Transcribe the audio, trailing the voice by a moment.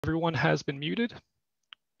Everyone has been muted.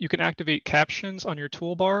 You can activate captions on your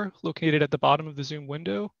toolbar located at the bottom of the Zoom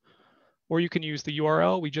window, or you can use the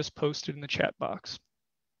URL we just posted in the chat box.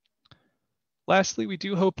 Lastly, we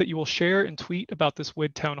do hope that you will share and tweet about this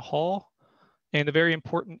WID Town Hall and the very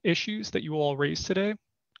important issues that you all raised today.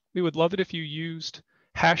 We would love it if you used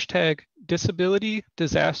hashtag Disability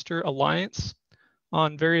Disaster Alliance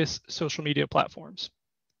on various social media platforms.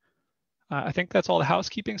 I think that's all the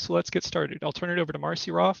housekeeping, so let's get started. I'll turn it over to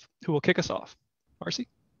Marcy Roth, who will kick us off. Marcy?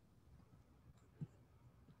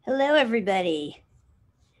 Hello, everybody.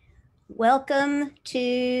 Welcome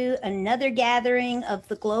to another gathering of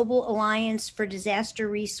the Global Alliance for Disaster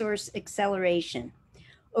Resource Acceleration.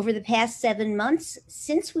 Over the past 7 months,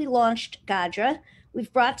 since we launched GADRA,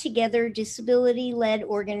 we've brought together disability-led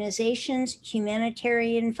organizations,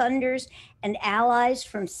 humanitarian funders, and allies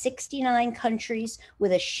from 69 countries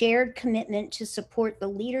with a shared commitment to support the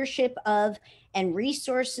leadership of and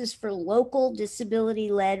resources for local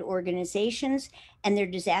disability-led organizations and their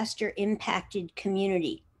disaster-impacted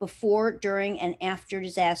community before, during, and after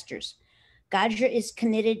disasters. GADRA is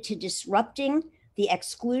committed to disrupting the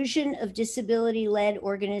exclusion of disability-led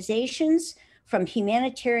organizations from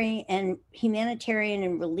humanitarian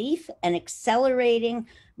and relief, and accelerating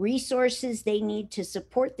resources they need to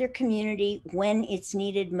support their community when it's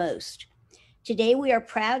needed most. Today, we are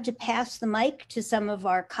proud to pass the mic to some of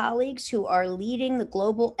our colleagues who are leading the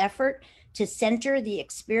global effort to center the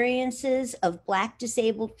experiences of Black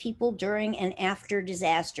disabled people during and after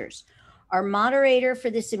disasters. Our moderator for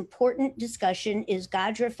this important discussion is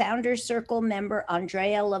GADRA Founders Circle member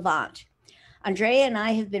Andrea Levant. Andrea and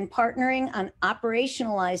I have been partnering on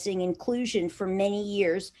operationalizing inclusion for many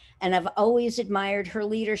years, and I've always admired her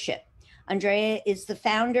leadership. Andrea is the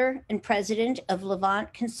founder and president of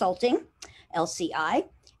Levant Consulting, LCI,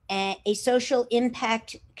 a social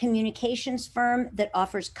impact communications firm that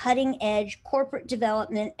offers cutting-edge corporate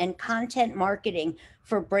development and content marketing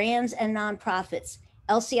for brands and nonprofits.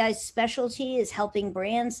 LCI's specialty is helping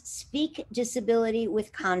brands speak disability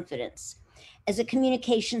with confidence. As a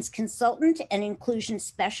communications consultant and inclusion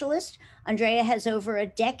specialist, Andrea has over a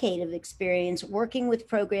decade of experience working with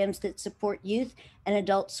programs that support youth and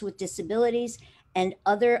adults with disabilities and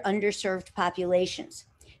other underserved populations.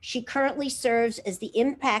 She currently serves as the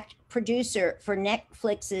impact producer for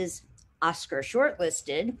Netflix's Oscar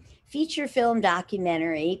shortlisted feature film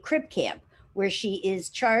documentary Crib Camp, where she is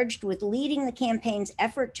charged with leading the campaign's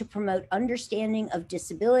effort to promote understanding of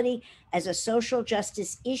disability as a social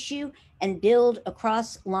justice issue and build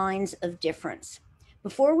across lines of difference.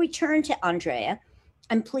 Before we turn to Andrea,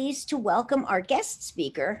 I'm pleased to welcome our guest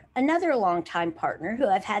speaker, another longtime partner who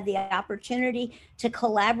I've had the opportunity to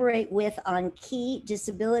collaborate with on key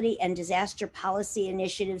disability and disaster policy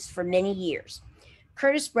initiatives for many years.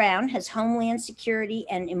 Curtis Brown has Homeland Security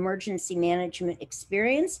and Emergency Management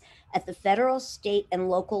experience at the federal, state, and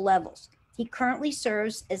local levels. He currently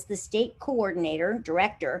serves as the State Coordinator,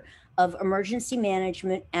 Director of Emergency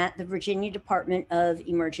Management at the Virginia Department of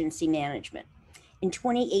Emergency Management. In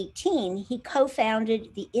 2018, he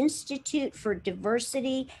co-founded the Institute for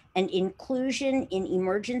Diversity and Inclusion in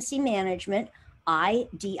Emergency Management,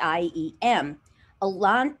 IDIEM,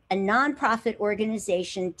 a nonprofit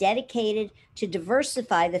organization dedicated to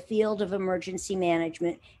diversify the field of emergency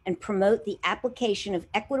management and promote the application of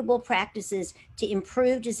equitable practices to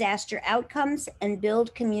improve disaster outcomes and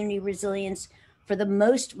build community resilience for the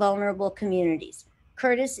most vulnerable communities.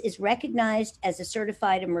 Curtis is recognized as a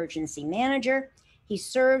certified emergency manager. He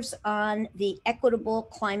serves on the Equitable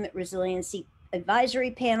Climate Resiliency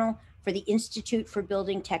Advisory Panel for the Institute for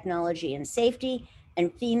Building Technology and Safety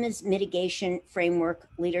and FEMA's Mitigation Framework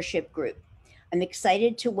Leadership Group. I'm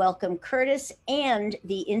excited to welcome Curtis and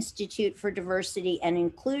the Institute for Diversity and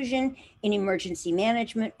Inclusion in Emergency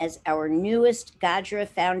Management as our newest GADRA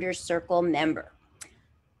Founders Circle member.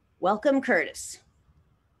 Welcome, Curtis.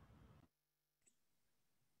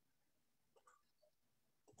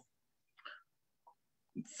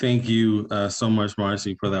 Thank you so much,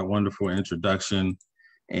 Marcy, for that wonderful introduction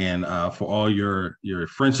and for all your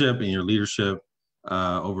friendship and your leadership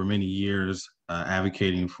over many years,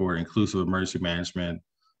 advocating for inclusive emergency management,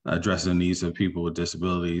 addressing the needs of people with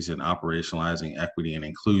disabilities, and operationalizing equity and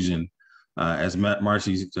inclusion. As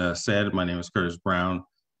Marcy said, my name is Curtis Brown.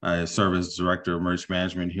 I serve as Director of Emergency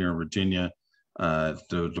Management here in Virginia,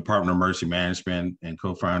 the Department of Emergency Management, and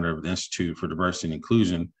co-founder of the Institute for Diversity and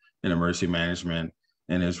Inclusion in Emergency Management.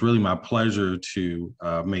 And it's really my pleasure to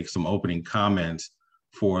make some opening comments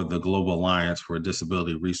for the Global Alliance for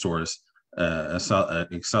Disability Resource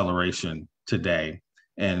Acceleration today.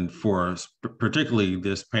 And for particularly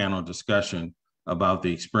this panel discussion about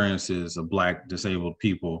the experiences of Black disabled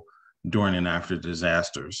people during and after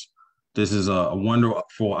disasters. This is a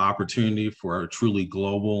wonderful opportunity for a truly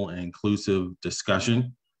global and inclusive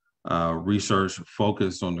discussion. Research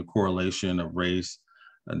focused on the correlation of race,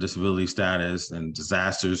 disability status, and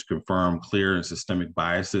disasters confirm clear and systemic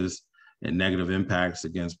biases and negative impacts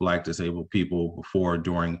against Black disabled people before,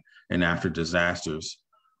 during, and after disasters.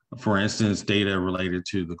 For instance, data related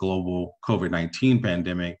to the global COVID-19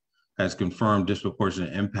 pandemic has confirmed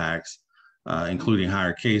disproportionate impacts, including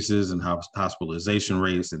higher cases and hospitalization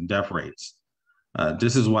rates and death rates.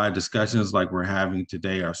 This is why discussions like we're having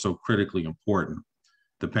today are so critically important.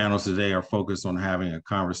 The panels today are focused on having a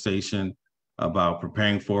conversation about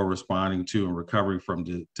preparing for, responding to, and recovery from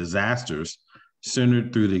disasters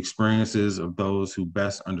centered through the experiences of those who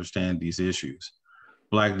best understand these issues.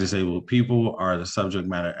 Black disabled people are the subject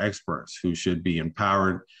matter experts who should be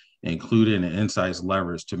empowered, included, and insights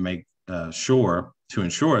leveraged to make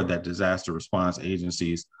ensure that disaster response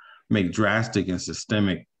agencies make drastic and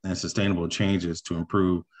systemic and sustainable changes to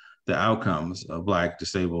improve the outcomes of Black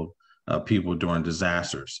disabled people during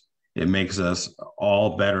disasters. It makes us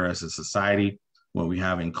all better as a society when we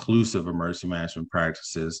have inclusive emergency management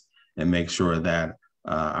practices and make sure that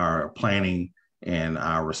our planning and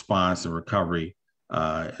our response and recovery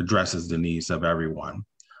addresses the needs of everyone.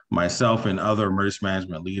 Myself and other emergency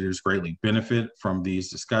management leaders greatly benefit from these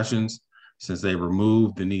discussions since they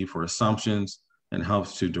remove the need for assumptions and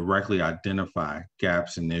helps to directly identify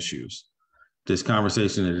gaps and issues. This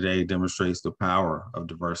conversation today demonstrates the power of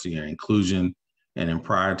diversity and inclusion and in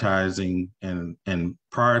prioritizing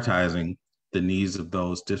the needs of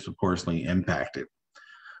those disproportionately impacted.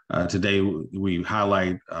 Today, we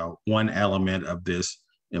highlight one element of this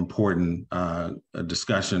important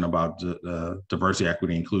discussion about diversity,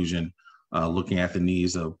 equity, inclusion, looking at the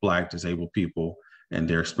needs of Black disabled people and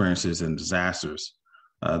their experiences in disasters.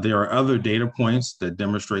 There are other data points that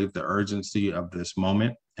demonstrate the urgency of this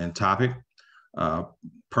moment and topic.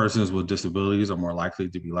 Persons with disabilities are more likely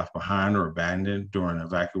to be left behind or abandoned during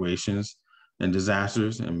evacuations and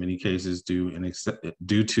disasters, in many cases due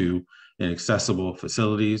to inaccessible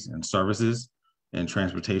facilities and services and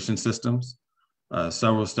transportation systems.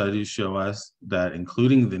 Several studies show us that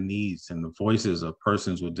including the needs and the voices of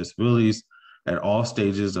persons with disabilities at all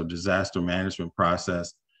stages of disaster management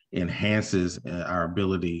process enhances our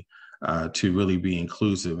ability to really be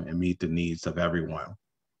inclusive and meet the needs of everyone.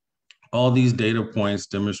 All these data points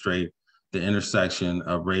demonstrate the intersection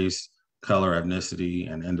of race, color,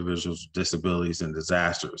 ethnicity, and individuals with disabilities in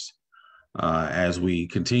disasters. As we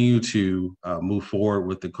continue to move forward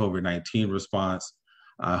with the COVID-19 response,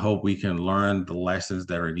 I hope we can learn the lessons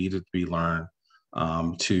that are needed to be learned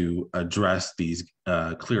to address these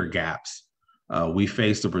clear gaps. We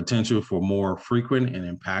face the potential for more frequent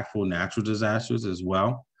and impactful natural disasters as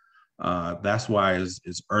well. That's why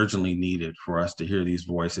it's urgently needed for us to hear these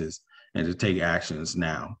voices and to take actions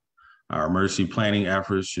now. Our emergency planning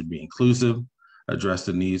efforts should be inclusive, address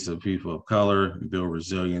the needs of people of color, and build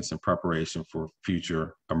resilience and preparation for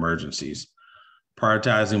future emergencies.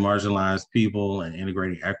 Prioritizing marginalized people and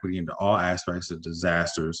integrating equity into all aspects of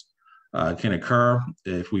disasters can occur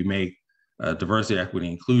if we make diversity, equity,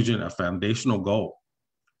 inclusion a foundational goal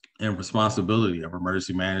and responsibility of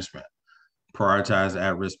emergency management. Prioritize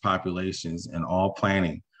at-risk populations in all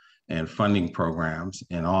planning and funding programs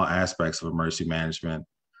in all aspects of emergency management,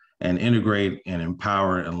 and integrate and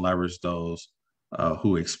empower and leverage those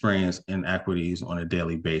who experience inequities on a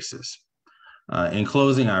daily basis. In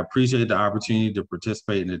closing, I appreciate the opportunity to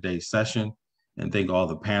participate in today's session and thank all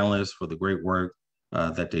the panelists for the great work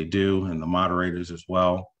that they do, and the moderators as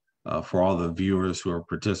well, for all the viewers who are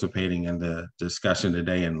participating in the discussion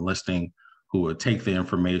today and listening, who will take the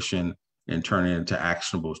information and turn it into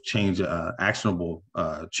actionable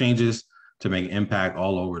changes to make impact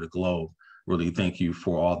all over the globe. Really thank you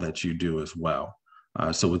for all that you do as well.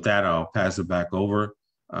 So with that, I'll pass it back over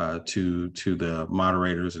to the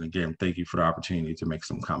moderators. And again, thank you for the opportunity to make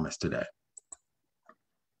some comments today.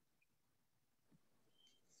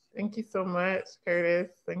 Thank you so much,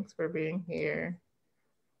 Curtis. Thanks for being here.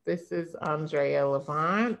 This is Andrea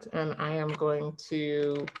Levant, and I am going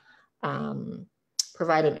to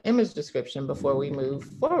provide an image description before we move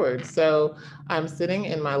forward. So I'm sitting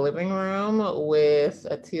in my living room with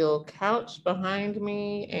a teal couch behind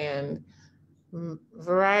me and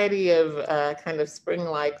variety of kind of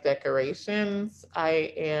spring-like decorations.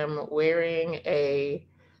 I am wearing a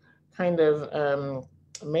kind of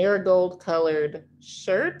marigold colored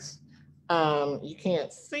shirt. You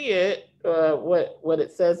can't see it, what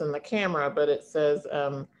it says in the camera, but it says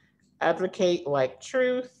advocate like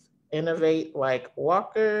truth, innovate like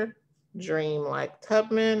Walker, dream like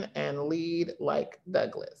Tubman, and lead like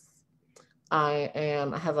Douglas. I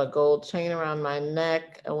have a gold chain around my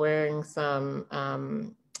neck, wearing some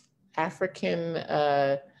African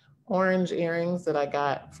orange earrings that I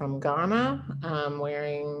got from Ghana. I'm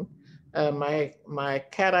wearing my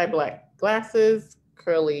cat eye black glasses,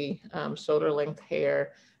 curly shoulder length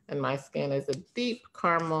hair, and my skin is a deep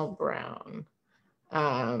caramel brown.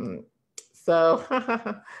 So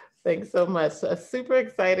thanks so much. Super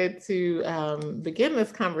excited to begin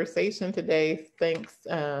this conversation today. Thanks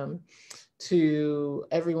to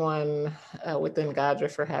everyone within GADRA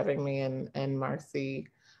for having me, and Marcy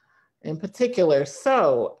in particular.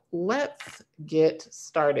 So let's get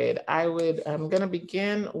started. I'm going to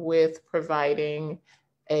begin with providing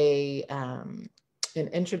an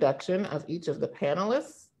introduction of each of the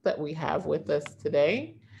panelists that we have with us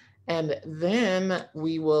today, and then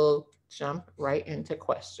we will jump right into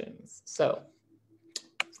questions. So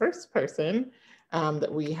first person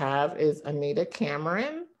that we have is Anita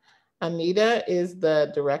Cameron. Anita is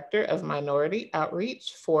the Director of Minority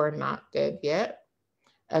Outreach for Not Dead Yet.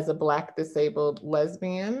 As a Black disabled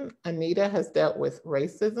lesbian, Anita has dealt with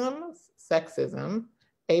racism, sexism,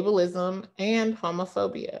 ableism, and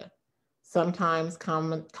homophobia, sometimes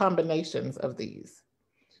combinations of these.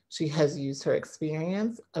 She has used her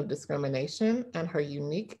experience of discrimination and her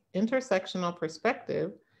unique intersectional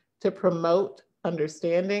perspective to promote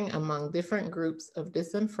understanding among different groups of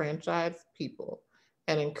disenfranchised people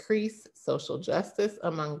and increase social justice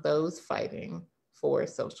among those fighting for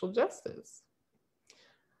social justice.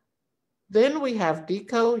 Then we have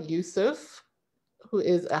Diko Yusuf, who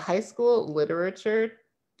is a high school literature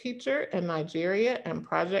teacher in Nigeria and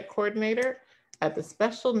project coordinator at the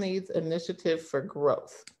Special Needs Initiative for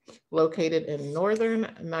Growth, located in northern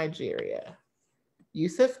Nigeria.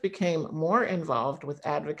 Yusuf became more involved with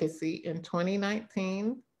advocacy in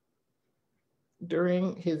 2019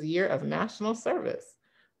 during his year of national service,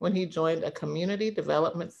 when he joined a community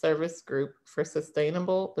development service group for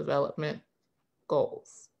sustainable development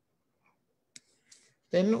goals.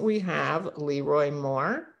 Then we have Leroy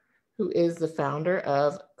Moore, who is the founder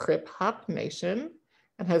of Crip Hop Nation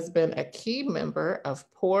and has been a key member of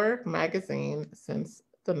Poor magazine since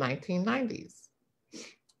the 1990s.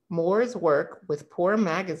 Moore's work with Poor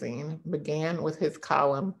magazine began with his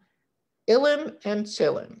column, Illin and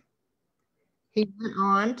Chillin'. He went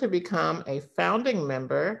on to become a founding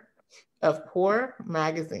member of Poor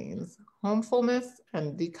magazine's Homefulness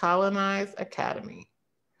and Decolonize Academy.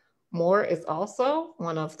 Moore is also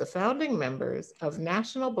one of the founding members of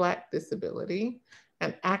National Black Disability,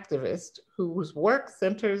 an activist whose work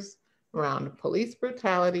centers around police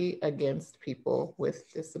brutality against people with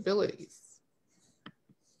disabilities.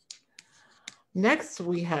 Next,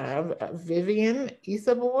 we have Vivian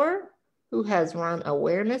Isabor, who has run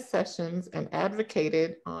awareness sessions and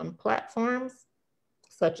advocated on platforms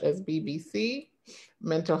such as BBC,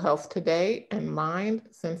 Mental Health Today, and Mind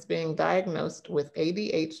since being diagnosed with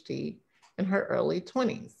ADHD in her early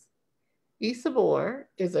 20s. Isabor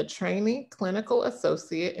is a trainee clinical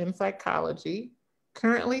associate in psychology,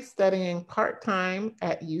 currently studying part-time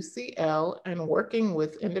at UCL and working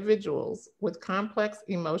with individuals with complex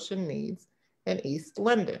emotion needs in East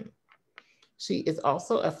London. She is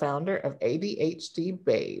also a founder of ADHD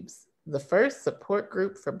Babes, the first support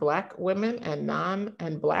group for Black women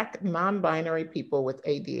and Black non-binary people with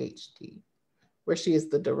ADHD, where she is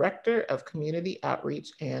the Director of Community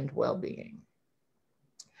Outreach and Wellbeing.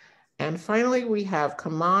 And finally, we have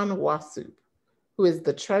Kaman Wasup, who is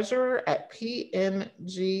the Treasurer at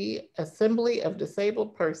PNG Assembly of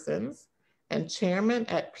Disabled Persons and Chairman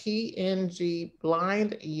at PNG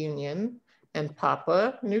Blind Union in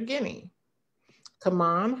Papua New Guinea.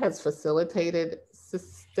 Kaman has facilitated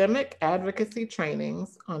systemic advocacy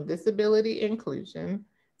trainings on disability inclusion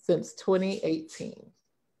since 2018.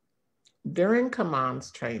 During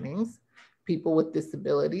Kaman's trainings, people with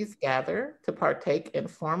disabilities gather to partake in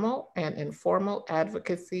formal and informal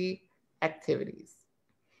advocacy activities.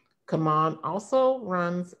 Kaman also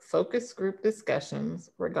runs focus group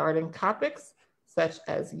discussions regarding topics such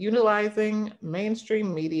as utilizing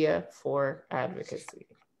mainstream media for advocacy.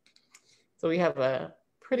 So we have a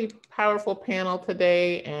pretty powerful panel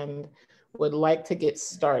today and would like to get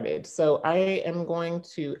started. So I am going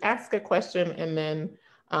to ask a question, and then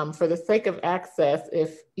for the sake of access,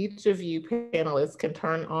 if each of you panelists can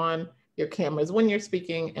turn on your cameras when you're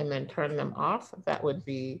speaking and then turn them off, that would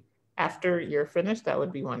be, after you're finished, that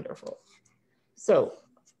would be wonderful. So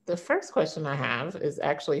the first question I have is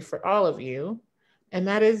actually for all of you, and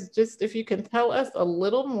that is just if you can tell us a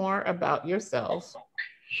little more about yourself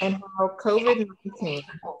and how COVID-19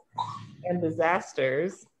 and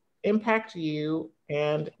disasters impact you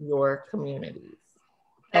and your communities.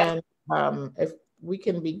 And if we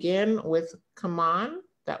can begin with Kaman,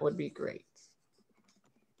 that would be great.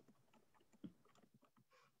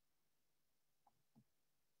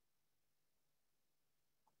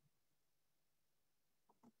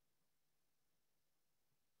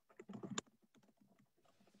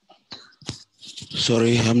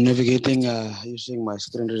 Sorry, I'm navigating using my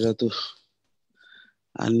screen reader to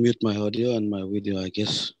unmute my audio and my video, I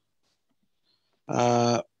guess.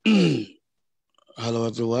 Hello,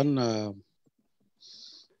 everyone. I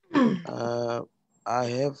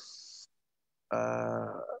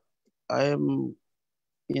am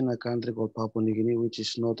in a country called Papua New Guinea, which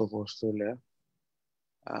is north of Australia,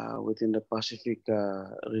 within the Pacific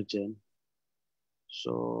region.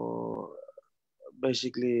 So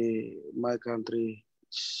basically, my country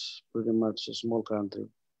is pretty much a small country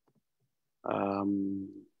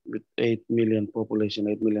with 8 million population,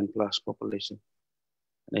 8 million plus population.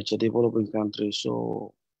 And it's a developing country.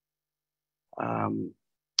 So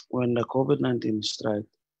when the COVID-19 strike,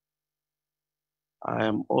 I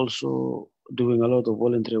am also doing a lot of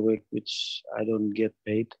voluntary work, which I don't get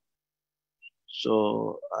paid.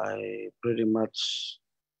 So I pretty much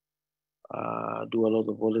do a lot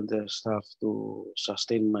of volunteer stuff to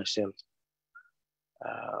sustain myself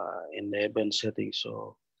in the urban setting.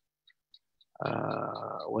 So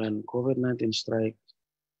when COVID-19 strike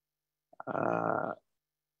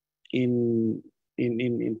in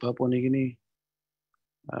Papua New Guinea,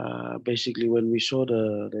 basically when we saw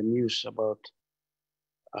the news about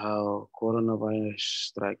how coronavirus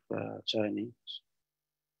struck the Chinese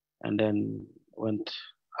and then went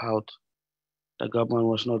out, the government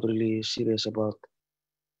was not really serious about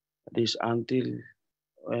this until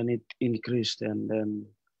when it increased, and then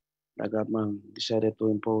the government decided to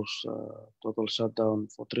impose total shutdown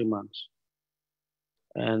for 3 months.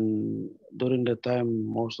 And during the time,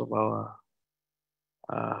 most of our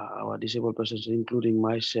disabled persons, including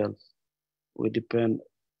myself, we depend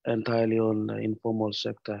entirely on the informal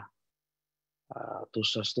sector to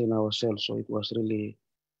sustain ourselves. So it was really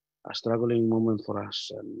a struggling moment for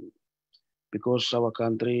us. And because our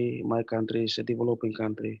country, my country, is a developing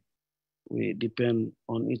country, we depend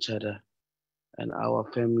on each other. And our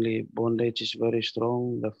family bondage is very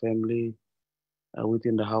strong. The family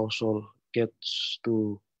within the household gets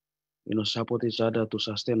to, support each other to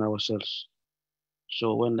sustain ourselves.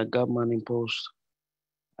 So when the government imposed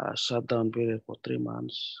a shutdown period for 3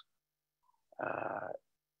 months,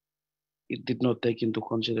 it did not take into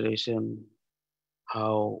consideration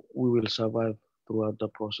how we will survive throughout the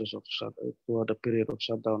process of throughout the period of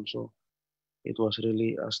shutdown. So it was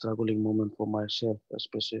really a struggling moment for myself,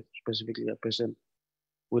 specifically a person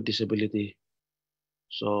with disability.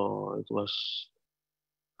 So it was,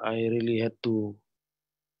 I really had to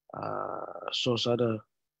source other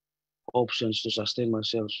options to sustain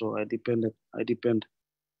myself. So I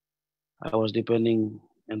was depending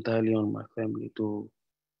entirely on my family to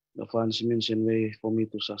the funds means and way for me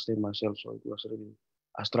to sustain myself. So it was really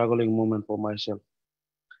a struggling moment for myself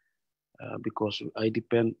because I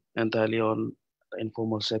depend entirely on the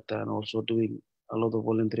informal sector and also doing a lot of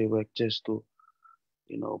voluntary work just to,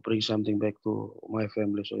 bring something back to my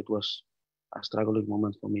family. So it was a struggling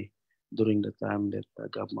moment for me during the time that the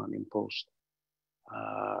government imposed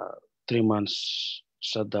 3 months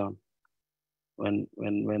shutdown when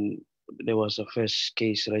there was a first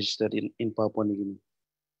case registered in Papua New Guinea.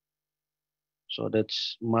 So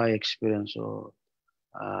that's my experience. So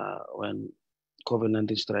when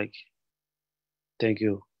COVID-19 strike. Thank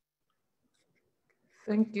you.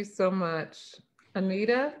 Thank you so much.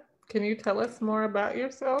 Anita, can you tell us more about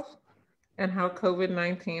yourself and how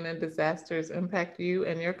COVID-19 and disasters impact you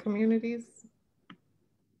and your communities?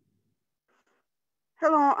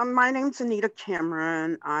 Hello, my name's Anita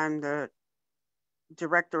Cameron. I'm the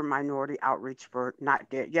Director of Minority Outreach for Not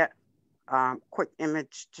Dead Yet. Quick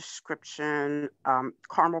image description,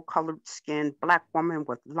 caramel colored skin, Black woman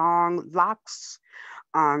with long locks.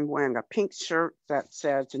 I'm wearing a pink shirt that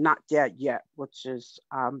says Not Dead Yet, which is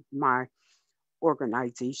my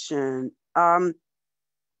organization.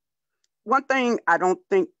 One thing I don't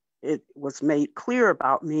think it was made clear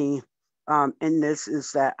about me in this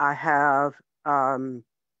is that I have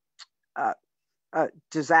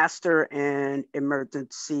disaster and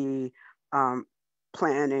emergency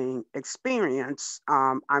planning experience.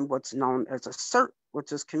 I'm what's known as a CERT,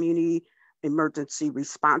 which is Community Emergency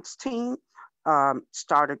Response Team.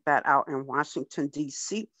 Started that out in Washington,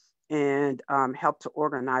 D.C. and helped to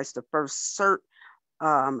organize the first CERT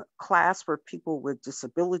class for people with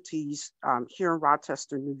disabilities here in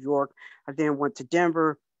Rochester, New York. I then went to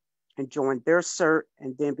Denver, and joined their CERT,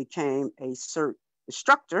 and then became a CERT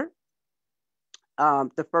instructor,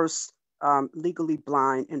 the first legally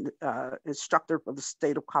blind instructor for the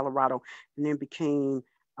state of Colorado, and then became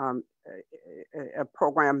a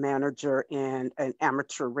program manager and an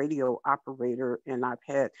amateur radio operator. And I've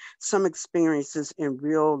had some experiences in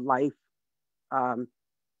real life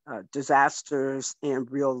disasters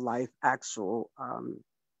and real life actual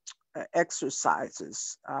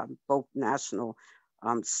exercises, both national,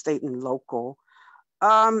 state, and local.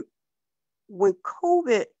 When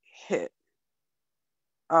COVID hit,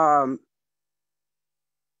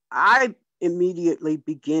 I immediately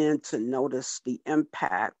began to notice the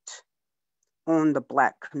impact on the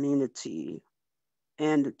Black community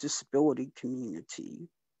and the disability community.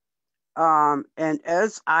 And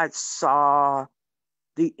as I saw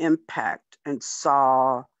the impact and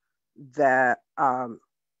saw that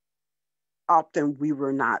often we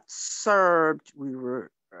were not served, we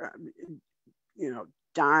were,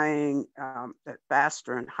 dying at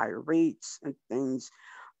faster and higher rates and things,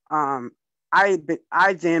 I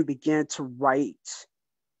then began to write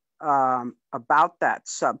about that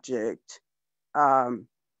subject in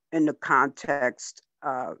the context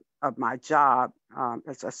of my job.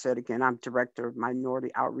 As I said, again, I'm director of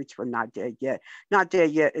minority outreach for Not Dead Yet. Not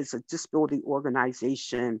Dead Yet is a disability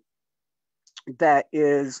organization that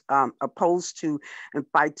is opposed to and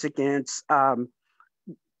fights against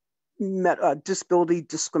disability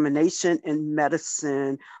discrimination in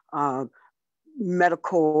medicine,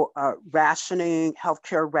 medical rationing,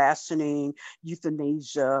 healthcare rationing,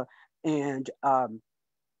 euthanasia, and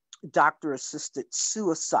doctor-assisted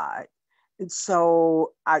suicide. And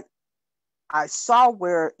so I saw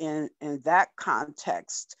where in that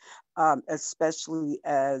context, especially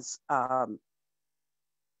as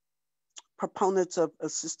proponents of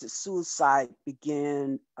assisted suicide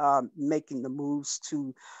began making the moves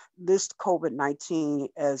to list COVID-19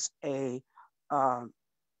 as a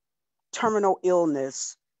terminal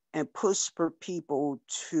illness and push for people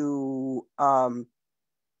to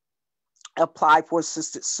apply for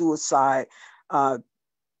assisted suicide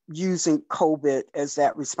using COVID as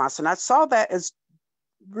that response. And I saw that as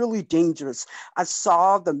really dangerous. I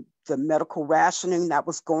saw the medical rationing that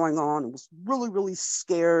was going on. I was really, really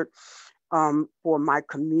scared for my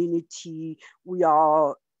community. We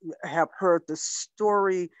all have heard the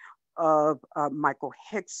story of Michael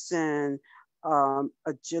Hickson,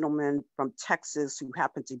 a gentleman from Texas who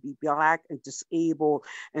happened to be Black and disabled,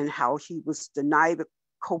 and how he was denied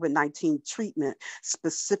COVID-19 treatment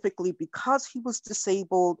specifically because he was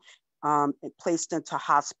disabled and placed into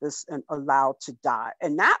hospice and allowed to die.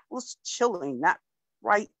 And that was chilling, that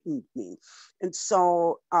frightened me. And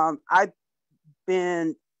so I've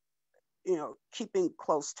been, keeping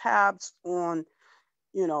close tabs on,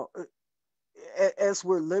 as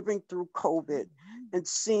we're living through COVID and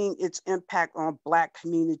seeing its impact on Black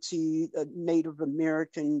community, Native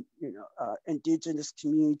American, indigenous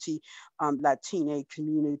community, Latina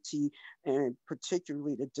community, and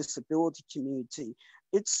particularly the disability community.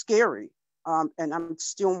 It's scary. And I'm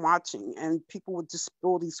still watching. And people with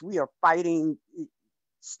disabilities, we are fighting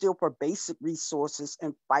still for basic resources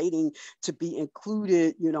and fighting to be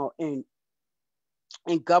included,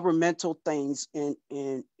 in governmental things, in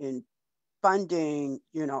funding,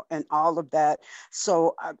 and all of that.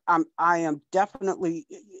 So I am definitely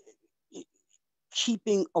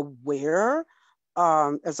keeping aware.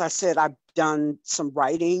 As I said, I've done some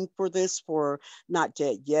writing for this for Not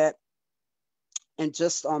Dead Yet, and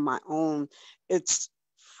just on my own, it's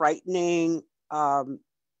frightening,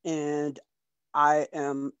 and I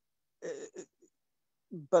am.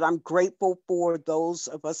 But I'm grateful for those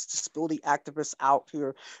of us disability activists out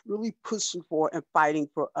here really pushing for and fighting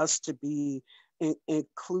for us to be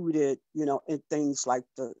included, in things like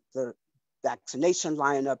the vaccination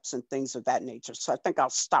lineups and things of that nature. So I think I'll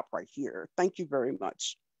stop right here. Thank you very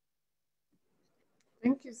much.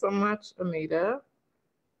 Thank you so much, Anita.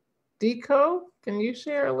 Deco, can you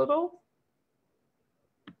share a little?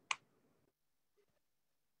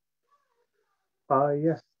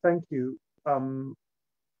 Yes, thank you.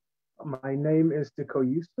 My name is Diko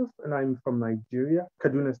Yusuf, and I'm from Nigeria,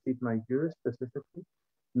 Kaduna State, Nigeria, specifically,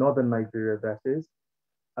 Northern Nigeria, that is.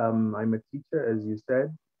 I'm a teacher, as you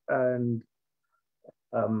said, and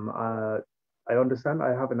I understand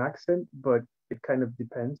I have an accent, but it kind of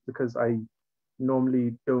depends because I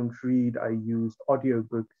normally don't read. I use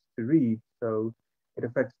audiobooks to read, so it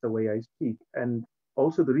affects the way I speak. And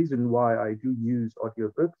also the reason why I do use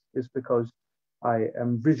audiobooks is because I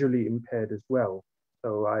am visually impaired as well.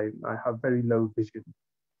 So I have very low vision.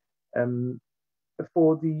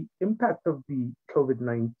 for the impact of the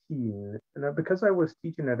COVID-19, because I was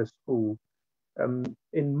teaching at a school,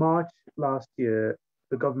 in March last year,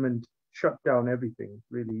 the government shut down everything,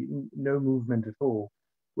 really, no movement at all,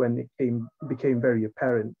 when it became very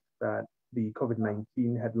apparent that the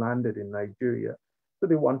COVID-19 had landed in Nigeria. So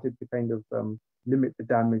they wanted to kind of limit the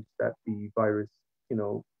damage that the virus,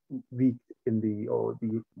 wreaked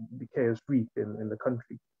the chaos wreaked in the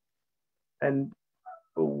country. And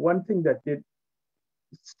one thing that did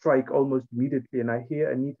strike almost immediately, and I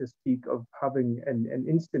hear Anita speak of having an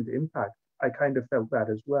instant impact, I kind of felt that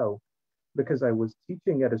as well, because I was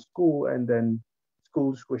teaching at a school and then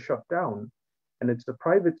schools were shut down. And it's a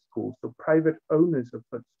private school, so private owners of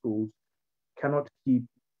such schools cannot keep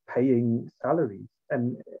paying salaries.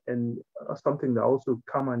 And something that also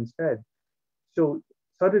Kaman said. So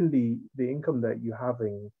suddenly the income that you're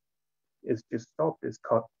having is just stopped, is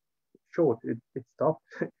cut short, it stopped.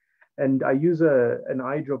 And I use an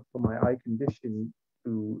eye drop for my eye condition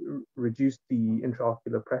to reduce the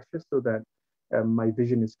intraocular pressure so that my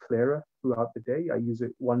vision is clearer throughout the day. I use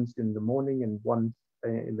it once in the morning and once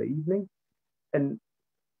in the evening. And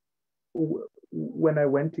when I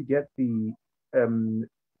went to get the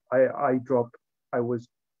eye drop, I was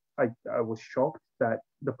shocked that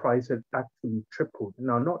the price had actually tripled.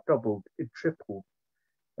 Now, not doubled, it tripled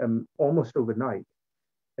almost overnight.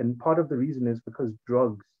 And part of the reason is because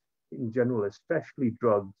drugs in general, especially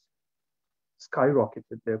drugs,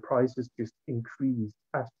 skyrocketed. Their prices just increased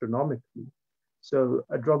astronomically. So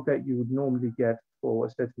a drug that you would normally get for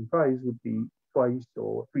a certain price would be twice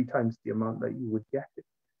or three times the amount that you would get it.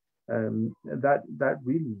 That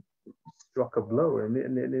really struck a blow, and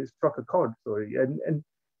it struck a chord, sorry. And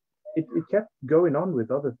it kept going on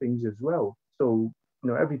with other things as well. So,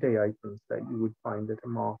 everyday items that you would find at a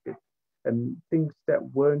market, and things that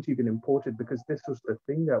weren't even imported, because this was the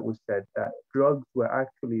thing that was said, that drugs were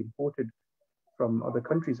actually imported from other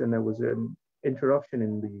countries, and there was an interruption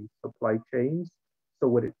in the supply chains. So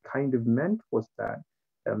what it kind of meant was that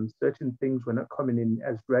certain things were not coming in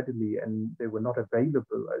as readily, and they were not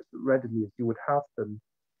available as readily as you would have them.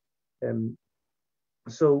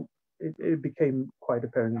 So it became quite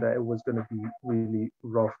apparent that it was going to be really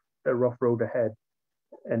a rough road ahead.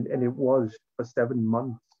 And it was. For 7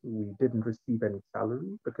 months, we didn't receive any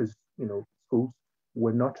salary because, schools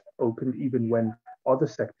were not opened even when other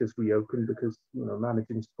sectors reopened, because,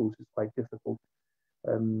 managing schools is quite difficult.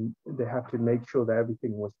 They have to make sure that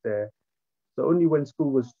everything was there. So only when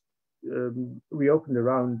school was reopened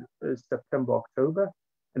around September, October,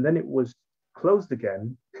 and then it was closed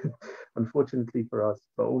again, unfortunately for us,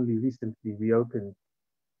 but only recently reopened.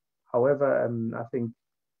 However, I think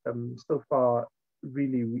so far,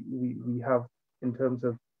 really, we have, in terms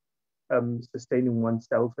of sustaining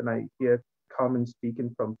oneself, and I hear Carmen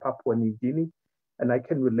speaking from Papua New Guinea, and I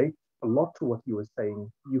can relate a lot to what you were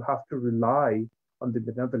saying. You have to rely on the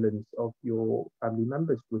benevolence of your family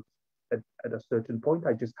members, which at a certain point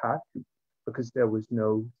I just had to, because there was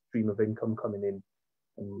no stream of income coming in.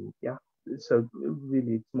 And yeah, so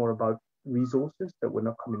really it's more about resources that were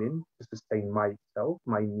not coming in to sustain myself,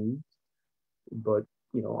 my needs. But,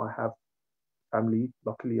 I have family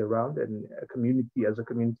luckily around, and a community,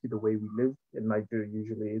 the way we live in Nigeria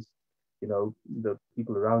usually is, the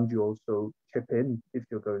people around you also chip in if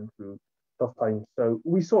you're going through tough times. So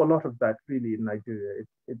we saw a lot of that really in Nigeria.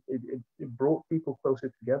 It brought people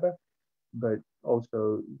closer together, but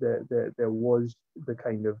also there was the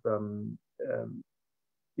kind of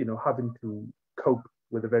having to cope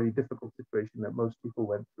with a very difficult situation that most people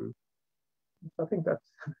went through. So I think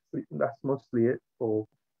that's mostly it for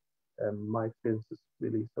my experiences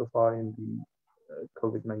really so far in the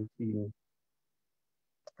COVID-19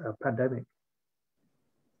 pandemic.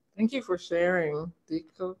 Thank you for sharing,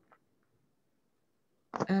 Deepak.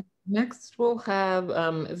 Next, we'll have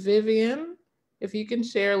Vivian. If you can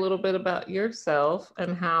share a little bit about yourself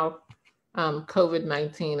and how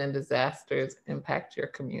COVID-19 and disasters impact your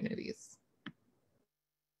communities.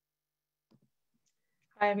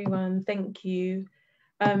 Hi, everyone. Thank you.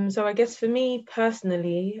 So I guess for me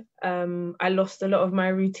personally, I lost a lot of my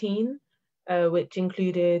routine, which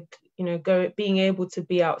included, being able to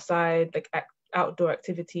be outside, like outdoor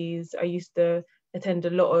activities. I used to attend a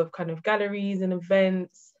lot of kind of galleries and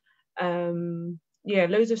events.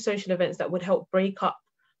 Loads of social events that would help break up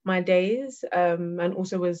my days, and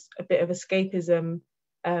also was a bit of escapism.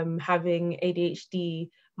 Having ADHD,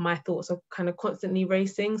 my thoughts are kind of constantly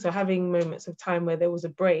racing. So having moments of time where there was a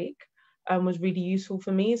break was really useful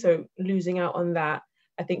for me. So losing out on that,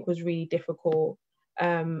 I think, was really difficult.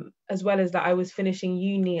 As well as that, I was finishing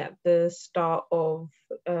uni at the start of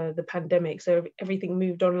the pandemic, so everything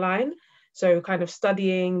moved online. So kind of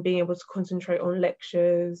studying, being able to concentrate on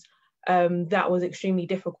lectures, that was extremely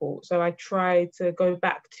difficult. So I tried to go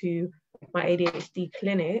back to my ADHD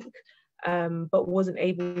clinic, but wasn't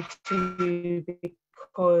able to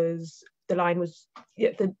because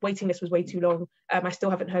the waiting list was way too long. I still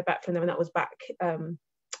haven't heard back from them, and that was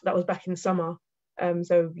back in summer.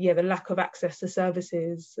 So yeah, the lack of access to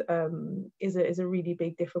services is a really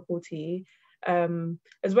big difficulty.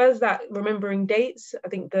 As well as that, remembering dates. I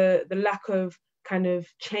think the lack of kind of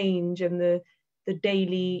change and the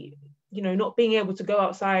daily, not being able to go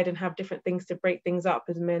outside and have different things to break things up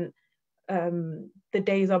has meant the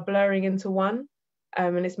days are blurring into one,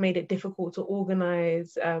 and it's made it difficult to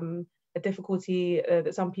organize. A difficulty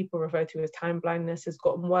that some people refer to as time blindness has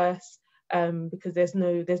gotten worse because there's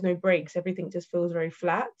no breaks. Everything just feels very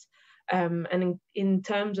flat. And in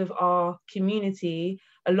terms of our community,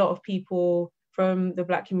 a lot of people from the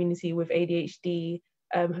Black community with ADHD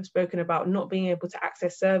have spoken about not being able to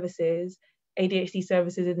access services. ADHD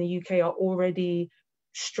services in the UK are already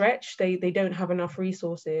stretched. They don't have enough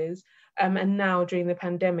resources. And now during the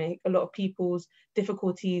pandemic, a lot of people's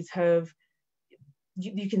difficulties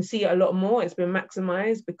you can see it a lot more. It's been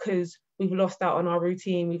maximized because we've lost out on our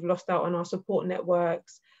routine, we've lost out on our support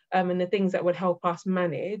networks, and the things that would help us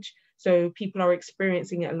manage. So people are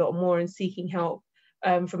experiencing it a lot more and seeking help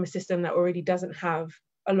from a system that already doesn't have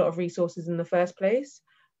a lot of resources in the first place.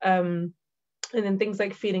 And then things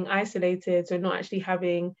like feeling isolated, so not actually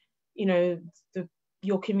having,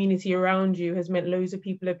 your community around you has meant loads of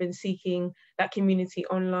people have been seeking that community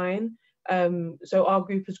online. So our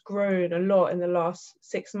group has grown a lot in the last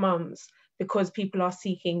 6 months because people are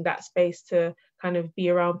seeking that space to kind of be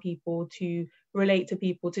around people, to relate to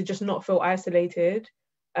people, to just not feel isolated.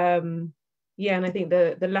 And I think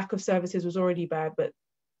the lack of services was already bad, but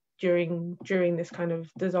during this kind of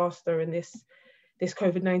disaster and this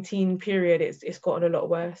COVID-19 period, it's gotten a lot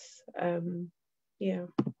worse.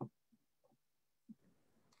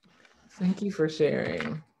 Thank you for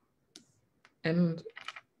sharing. And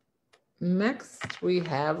next we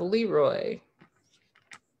have Leroy.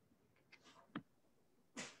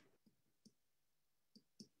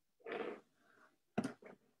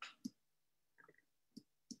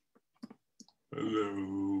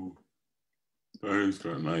 Hello. I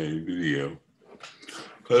start my video.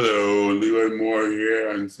 Hello, Leroy Moore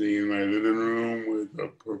here. I'm sitting in my living room with a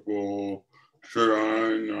purple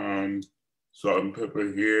shirt on, salt and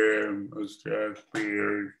pepper hair, mustache,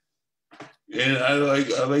 beard. And I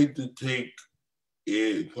like to take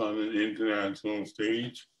it on an international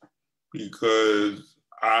stage because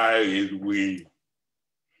I is we.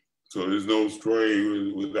 So there's no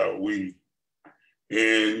story without we.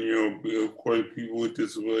 And, of course, people with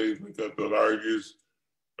disabilities make up the largest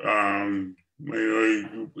minority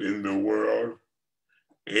group in the world.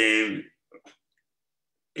 And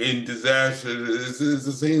in disasters, it's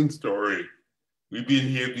the same story. We've been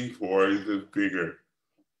here before, it's just bigger.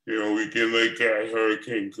 We can look at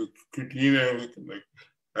Hurricane Katrina, we can look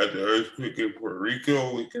at the earthquake in Puerto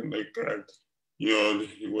Rico, we can look at,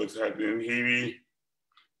 what's happening in Haiti.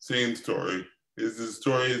 Same story. It's the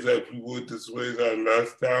story is that people with disabilities are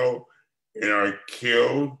left out and are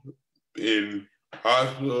killed in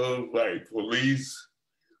hospitals by police,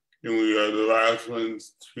 and we are the last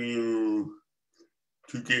ones to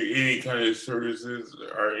get any kind of services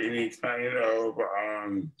or any kind of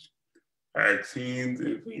vaccines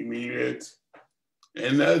if we need it.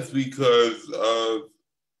 And that's because of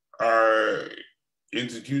our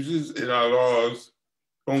institutions and our laws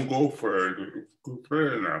don't go further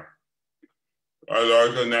enough. Our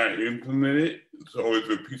laws are not implemented, so it's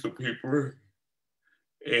a piece of paper.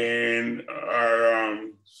 And our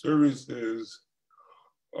services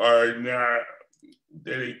are not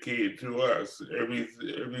dedicated to us. Every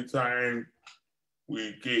time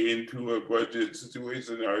we get into a budget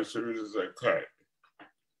situation, our services are cut.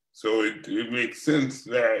 So it makes sense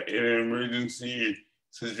that in emergency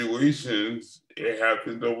situations, it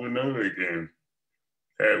happens over and over again,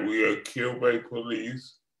 that we are killed by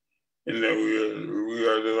police and that we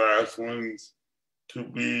are the last ones to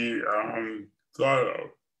be thought of.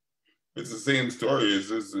 It's the same story.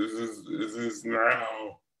 It's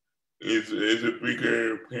now it's a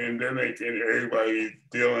bigger pandemic and everybody's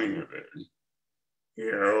dealing with it.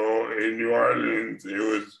 In New Orleans, it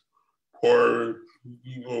was poor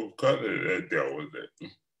people of color that dealt with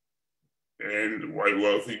it. And white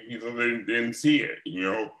wealthy people didn't see it.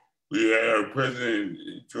 We had our president,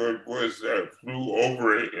 George Bush, that flew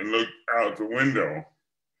over it and looked out the window.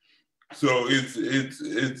 So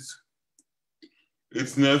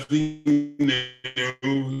it's nothing new,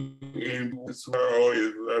 and this world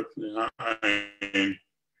is left behind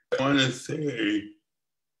I want to say,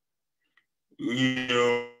 you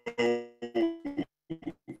know,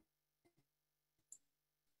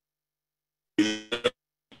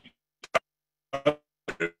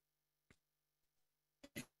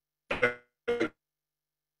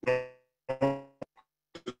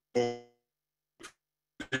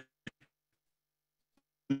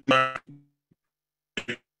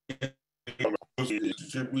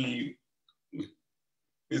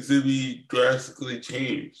 it should be drastically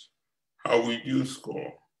changed how we do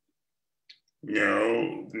school. You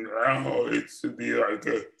know, now it should be like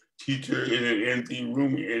a teacher in an empty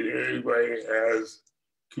room and everybody has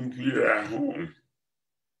computer at home.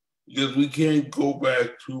 Because we can't go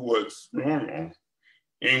back to what's normal.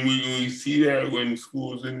 And we see that when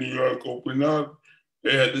schools in New York open up,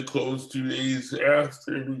 they had to close 2 days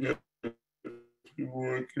after because people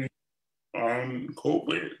were on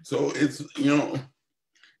COVID. So it's, you know,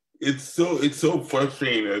 it's so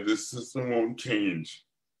frustrating that the system won't change.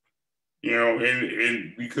 You know,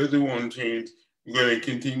 and because it won't change, we're going to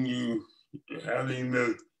continue having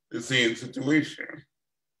the same situation.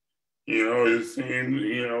 You know, the same,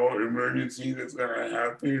 you know, emergency that's going to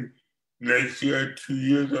happen next year, 2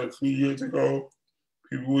 years or 3 years ago.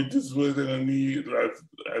 People were just wasn't going to be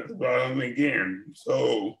at the bottom again.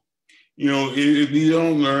 So, you know, if we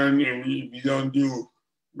don't learn and we don't do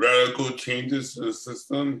radical changes to the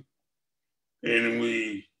system, and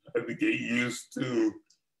we have to get used to,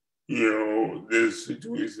 you know, this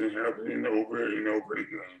situation happening over and over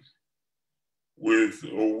again with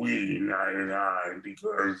a we, not an I,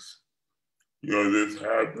 because, you know, this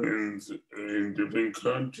happens in different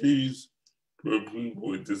countries for people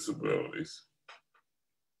with disabilities.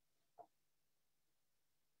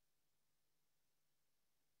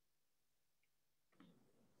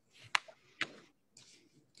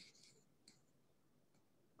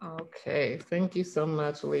 Okay, thank you so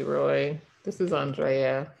much, Leroy. This is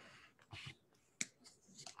Andrea.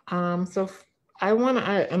 So I want to,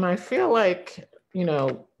 and I feel like, you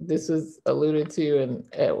know, this was alluded to, and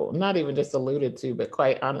well, not even just alluded to, but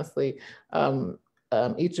quite honestly,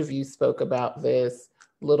 each of you spoke about this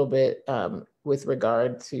a little bit with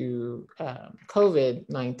regard to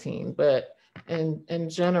COVID-19, but in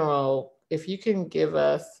general, if you can give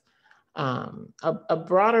us a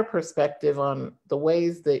broader perspective on the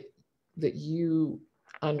ways that you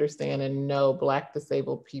understand and know Black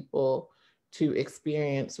disabled people to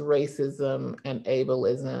experience racism and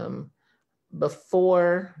ableism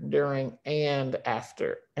before, during, and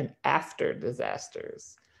after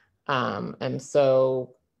disasters. And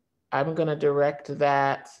so I'm going to direct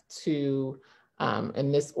that to,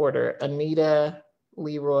 in this order, Anita,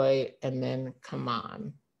 Leroy, and then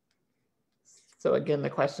Kaman. So again, the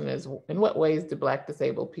question is, in what ways do Black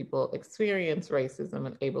disabled people experience racism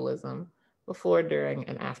and ableism before, during,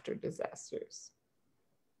 and after disasters?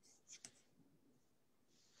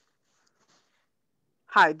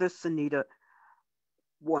 Hi, this is Anita.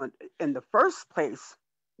 One, in the first place,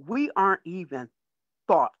 we aren't even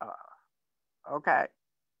thought of, okay?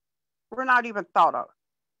 We're not even thought of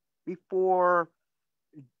before,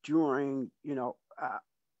 during, you know,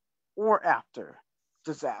 or after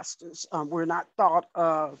disasters. We're not thought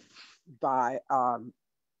of by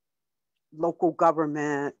local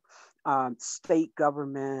government, state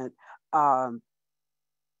government. Our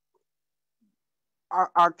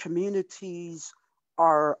communities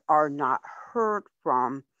are not heard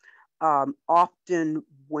from. Often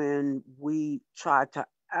when we try to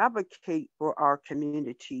advocate for our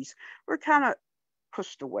communities, we're kind of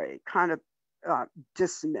pushed away, kind of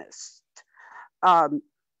dismissed.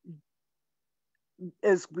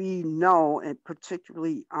 As we know, and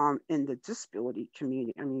particularly in the disability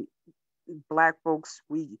community, I mean, Black folks,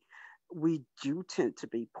 we do tend to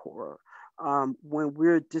be poorer. When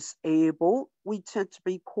we're disabled, we tend to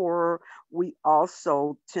be poorer. We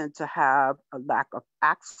also tend to have a lack of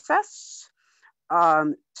access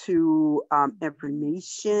to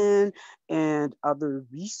information and other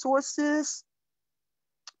resources.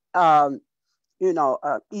 You know,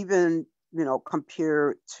 even, you know,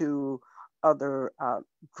 compared to other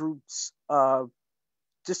groups of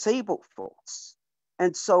disabled folks.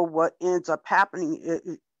 And so what ends up happening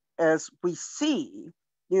is, as we see,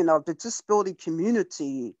 you know, the disability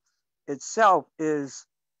community itself is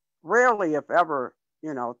rarely, if ever,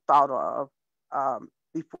 you know, thought of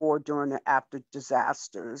before, during, and after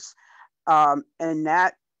disasters. And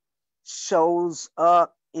that shows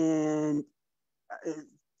up in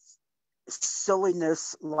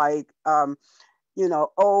silliness like, you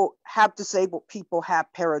know, oh, have disabled people have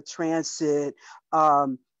paratransit,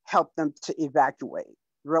 help them to evacuate.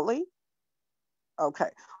 Really? Okay.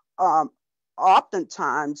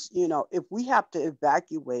 oftentimes, you know, if we have to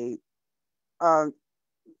evacuate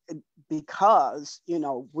because, you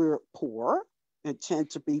know, we're poor and tend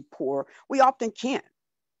to be poor, we often can't.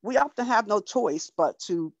 We often have no choice but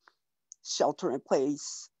to shelter in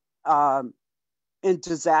place. In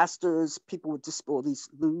disasters, people with disabilities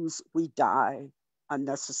lose, we die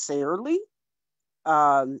unnecessarily.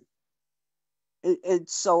 Um, and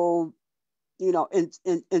so, you know,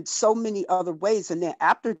 in so many other ways. And then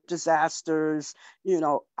after disasters, you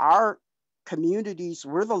know, our communities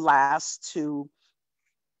were the last to,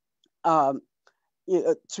 um, you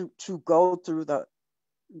know, to go through the,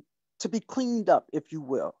 to be cleaned up, if you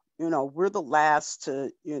will. You know, we're the last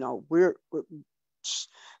to, you know, we're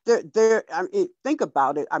there. I mean, think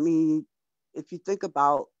about it. I mean, if you think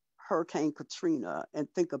about Hurricane Katrina and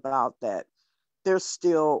think about that, there's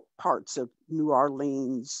still parts of New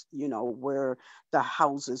Orleans, you know, where the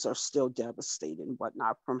houses are still devastated and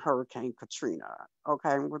whatnot from Hurricane Katrina.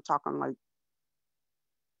 Okay, we're talking like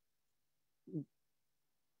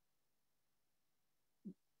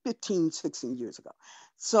 15, 16 years ago.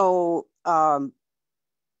 So,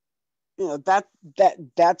 you know,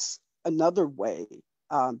 that's another way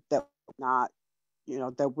that not, you know,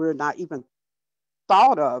 that we're not even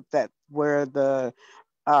thought of, that where the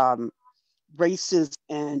um, racism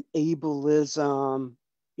and ableism,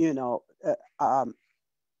 you know,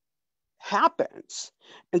 happens.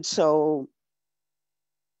 And so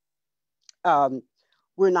um,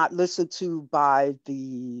 we're not listened to by the,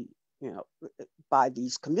 you know, by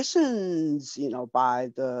these commissions, you know,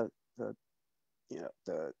 by the you know,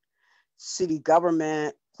 the city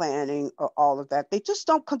government planning or all of that. They just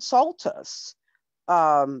don't consult us.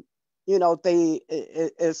 Um, you know,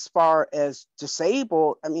 as far as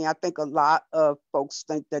disabled, I mean, I think a lot of folks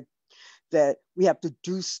think that we have to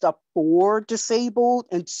do stuff for disabled.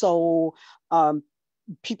 And so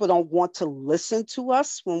people don't want to listen to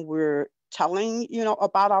us when we're telling, you know,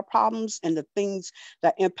 about our problems and the things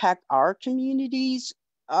that impact our communities.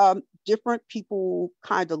 Different people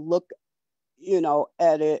kind of look, you know,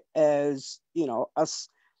 at it as, you know, us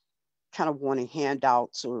kind of wanting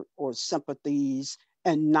handouts or sympathies,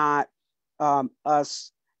 and not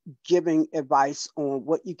us giving advice on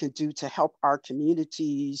what you can do to help our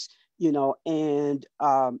communities, you know, and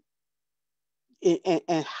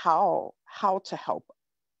how to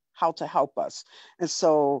help us. And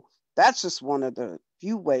so that's just one of the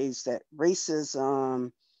few ways that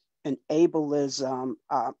racism and ableism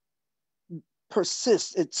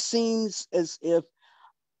persists. It seems as if,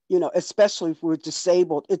 you know, especially if we're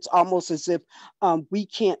disabled, it's almost as if we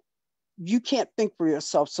can't, you can't think for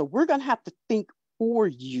yourself. So we're going to have to think for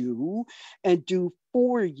you and do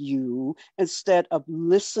for you instead of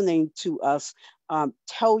listening to us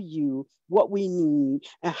tell you what we need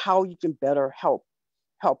and how you can better help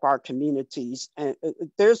our communities. And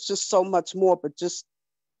there's just so much more, but just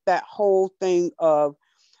that whole thing of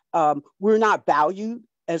we're not valued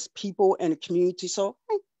as people in a community, so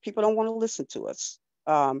people don't want to listen to us,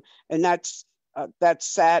 and that's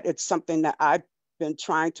sad. It's something that I've been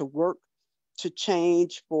trying to work to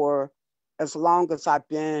change for as long as I've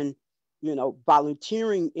been, you know,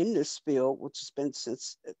 volunteering in this field, which has been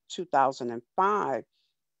since 2005.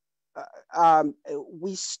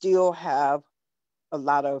 We still have a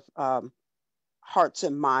lot of hearts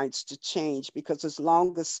and minds to change, because as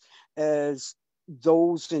long as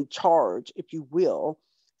those in charge, if you will,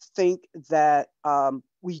 think that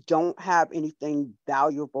we don't have anything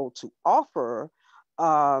valuable to offer,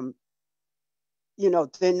 um, you know,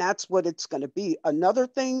 then that's what it's going to be. Another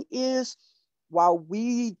thing is, while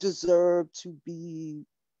we deserve to be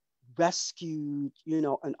rescued, you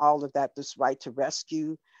know, and all of that, this right to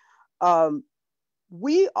rescue, um,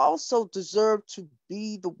 we also deserve to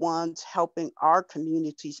be the ones helping our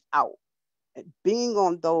communities out, being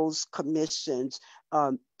on those commissions,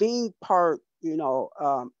 being part, you know,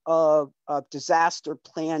 of disaster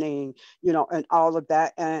planning, you know, and all of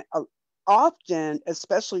that. And often,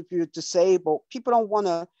 especially if you're disabled, people don't want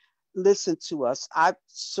to listen to us. I've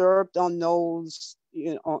served on those,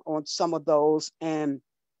 you know, on some of those, and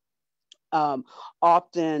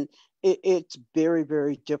often it's very,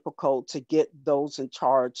 very difficult to get those in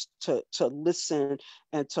charge to listen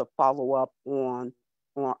and to follow up on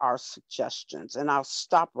our suggestions. And I'll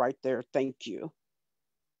stop right there. Thank you.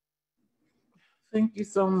 Thank you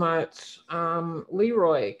so much.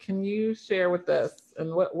 Leroy, can you share with us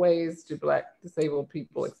in what ways do Black disabled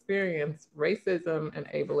people experience racism and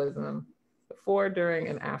ableism before, during,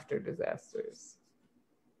 and after disasters?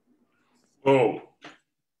 Oh,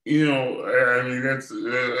 you know, I mean, that's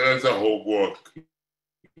a whole book.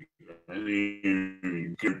 I mean,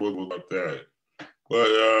 you can book about that. But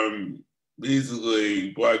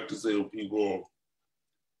basically Black disabled people,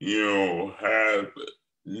 have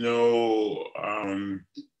no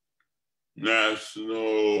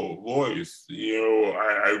national voice.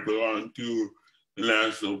 I belong to the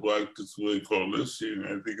National Black Disability Coalition. I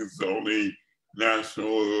think it's the only national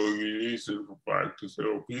organization for Black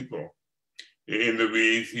disabled people. And the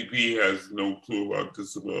NAACP has no clue about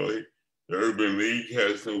disability. The Urban League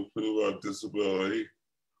has no clue about disability.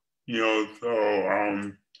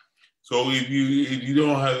 So if you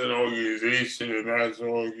don't have an organization, a national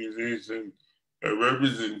organization that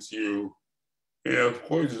represents you, yeah, of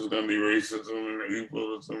course there's going to be racism and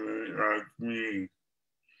ableism in our community.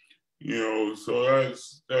 So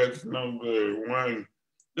that's number one.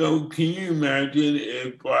 Can you imagine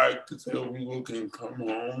if Black disabled people can come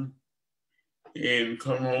home and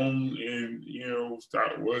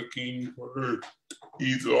start working for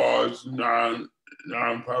these large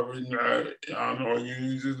non-profit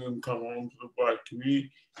organizations and come home to the Black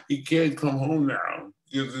community? He can't come home now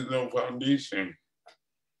because there's no foundation.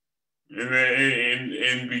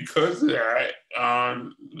 And because of that,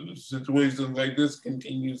 situations like this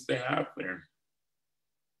continues to happen.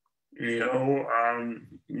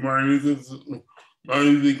 Martin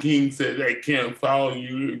Luther King said, "I can't follow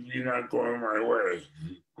you if you're not going my way."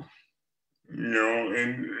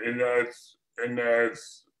 And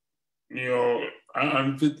that's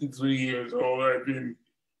I'm 53 years old. I've been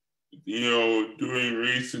doing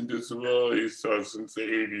race and disability stuff since the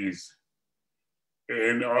 80s.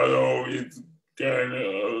 And although it's gotten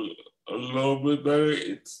a little bit better,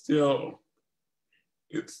 it's still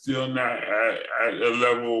not at a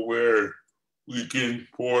level where we can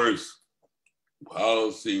force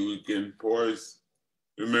policy, we can force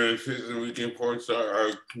administration, we can force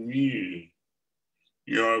our community,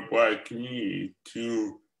 our Black community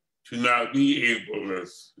to not be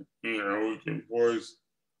ableist. We can force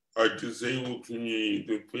our disabled community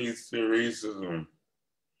to face the racism.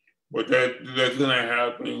 But that's gonna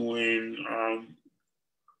happen when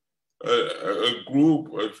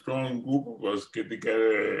a strong group of us get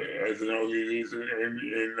together as an organization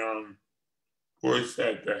and force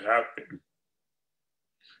that to happen.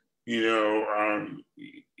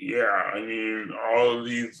 All of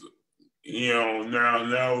these,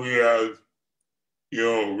 now we have,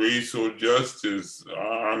 racial justice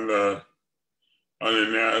on the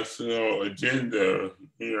national agenda,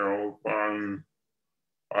 from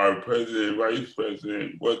our president, vice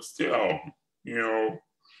president, but still,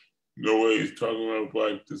 nobody's talking about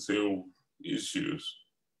Black disabled issues.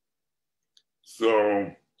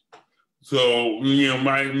 So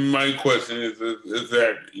my question is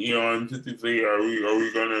that, in 53, are we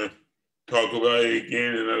gonna talk about it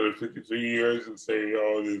again in another 53 years and say,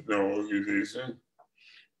 oh, there's no organization?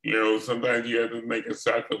 Sometimes you have to make a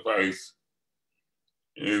sacrifice.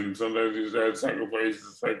 And sometimes that sacrifice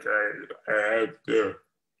is like I have to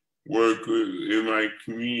work in my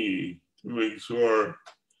community to make sure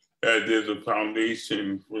that there's a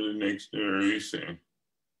foundation for the next generation.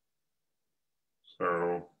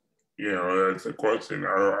 So, that's a question.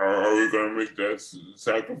 Are we going to make that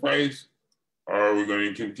sacrifice? Or are we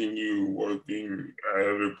going to continue working at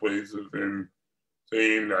other places and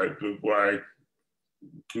saying that the Black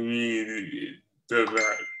community does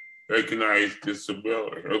not recognize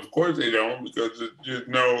disability? Of course they don't, because there's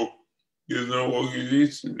no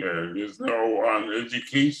organization there. There's no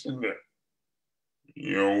education there.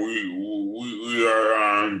 We are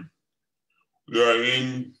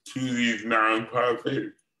into these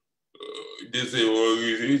nonprofit disabled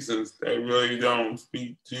organizations that really don't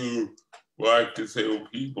speak to Black disabled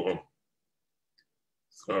people.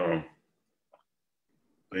 So,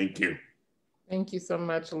 thank you. Thank you so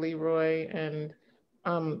much, Leroy. And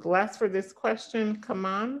last for this question, come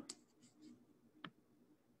on.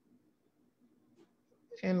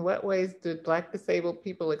 In what ways did Black disabled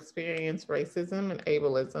people experience racism and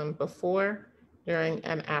ableism before, during,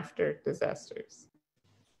 and after disasters?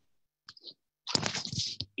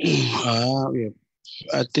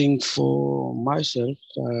 I think for myself,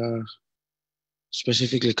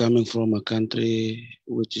 specifically coming from a country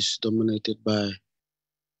which is dominated by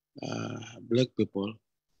Black people,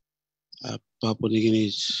 Papua New Guinea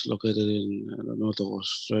is located in the north of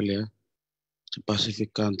Australia. It's a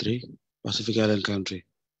Pacific Island country.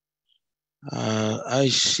 I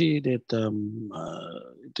see that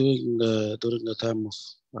during the time of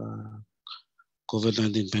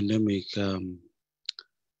COVID-19 pandemic,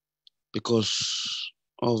 because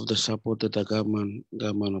of the support that the government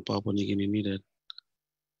of Papua New Guinea needed,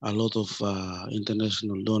 a lot of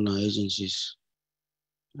international donor agencies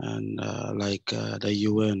and like the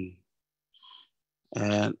UN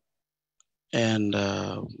and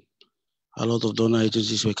a lot of donor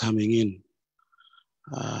agencies were coming in,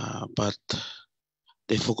 but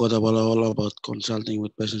they forgot all about consulting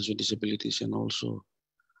with persons with disabilities, and also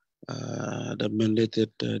the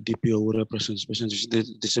mandated DPO who represents persons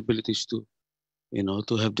with disabilities to,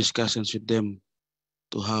 to have discussions with them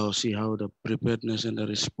to see how the preparedness and the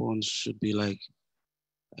response should be like.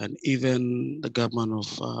 And even the government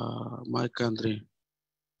of my country,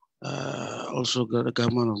 also the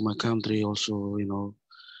government of my country also,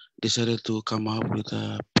 decided to come up with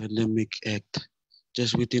a pandemic act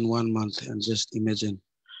just within 1 month. And just imagine,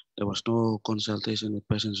 there was no consultation with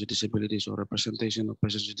persons with disabilities or representation of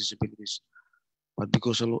persons with disabilities. But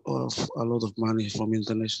because of a lot of money from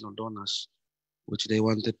international donors, which they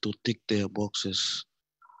wanted to tick their boxes,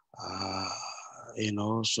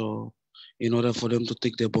 so in order for them to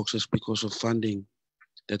tick their boxes because of funding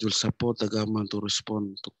that will support the government to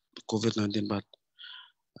respond to COVID-19, but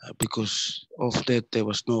because of that, there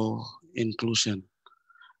was no inclusion,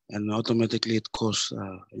 and automatically it caused,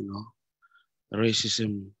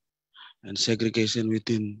 racism and segregation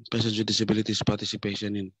within persons with disabilities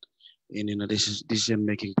participation in a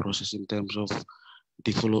decision-making process in terms of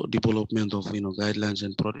development of guidelines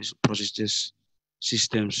and processes,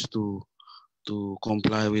 systems to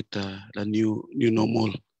comply with the new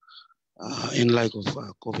normal in light of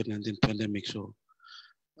COVID-19 pandemic. So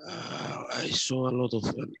I saw a lot of,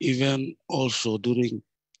 even also during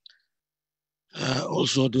the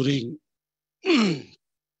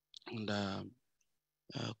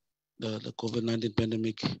COVID-19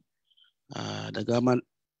 pandemic, the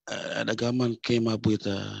government came up with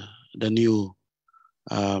the new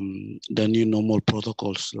normal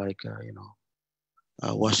protocols, like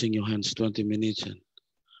washing your hands 20 minutes, and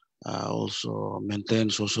also maintain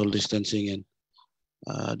social distancing.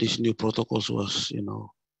 And these new protocols was,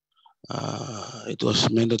 it was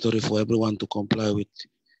mandatory for everyone to comply with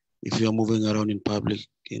if you are moving around in public,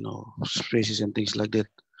 spaces and things like that.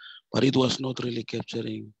 But it was not really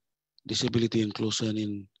capturing disability inclusion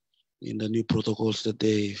in the new protocols that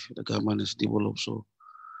the government has developed. So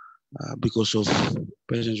because of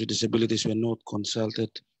persons with disabilities were not consulted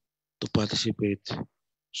to participate,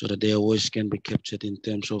 so that their voice can be captured in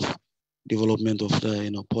terms of development of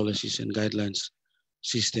the policies and guidelines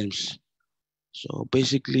systems. So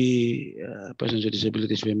basically, persons with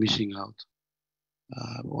disabilities were missing out.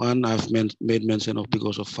 One I've made mention of,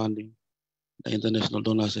 because of funding, the international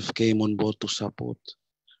donors have came on board to support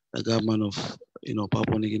the government of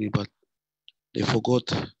Papua New Guinea, but they forgot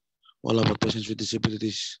all about persons with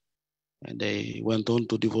disabilities, and they went on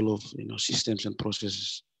to develop systems and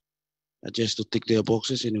processes just to tick their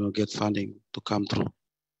boxes and get funding to come through.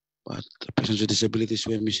 But the persons with disabilities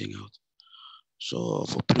were missing out. So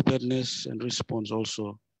for preparedness and response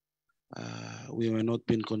also, we were not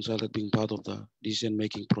being consulted, being part of the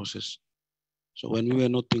decision-making process. So when we were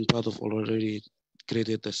not being part of, already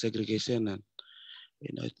created the segregation, and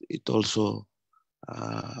it also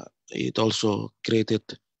created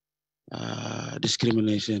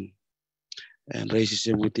discrimination and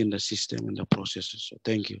racism within the system and the processes. So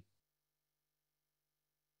thank you.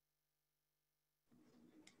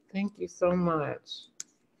 Thank you so much.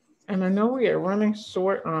 And I know we are running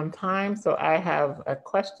short on time, so I have a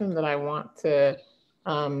question that I want to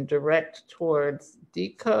direct towards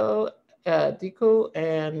Deco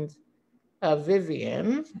and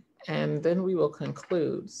Vivian, and then we will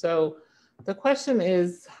conclude. So the question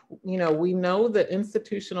is, we know that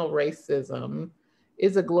institutional racism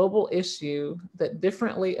is a global issue that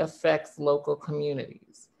differently affects local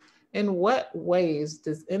communities. In what ways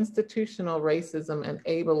does institutional racism and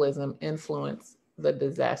ableism influence the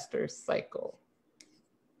disaster cycle?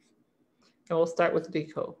 And we'll start with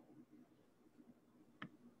Deco.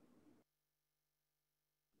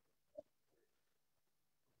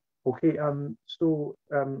 Okay, so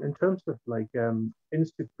in terms of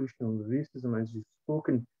institutional racism, as you've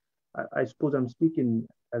spoken, I suppose I'm speaking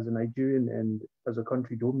as a Nigerian and as a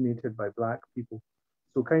country dominated by Black people.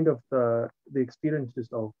 So kind of the experiences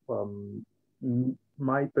of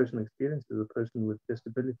my personal experience as a person with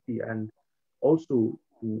disability, and also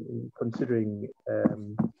in considering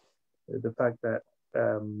the fact that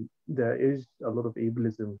there is a lot of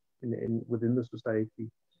ableism within the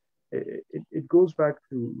society. It goes back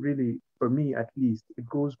to, really, for me at least, it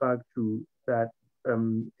goes back to that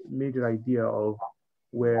major idea of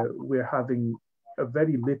where we're having a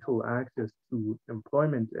very little access to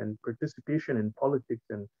employment and participation in politics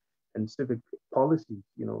and civic policies.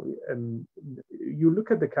 You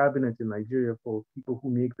look at the cabinet in Nigeria for people who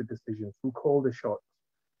make the decisions, who call the shots.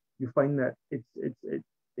 You find that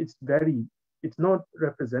it's not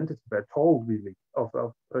representative at all, really, of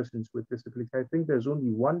persons with disability. I think there's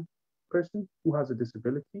only one person who has a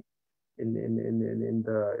disability in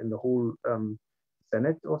the whole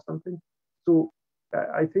Senate or something. So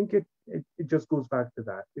I think it just goes back to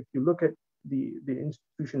that. If you look at the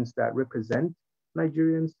institutions that represent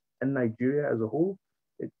Nigerians and Nigeria as a whole,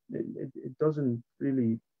 it doesn't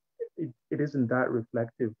really, it isn't that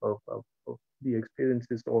reflective of the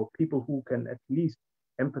experiences or people who can at least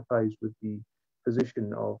empathize with the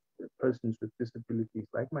position of persons with disabilities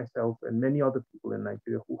like myself and many other people in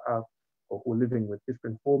Nigeria who have or who are living with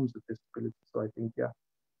different forms of disability. So I think, yeah,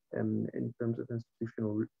 in terms of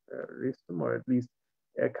institutional racism, or at least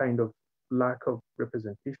a kind of lack of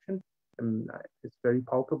representation, it's very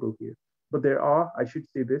palpable here. But there are, I should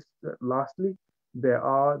say this lastly,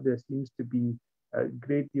 there seems to be a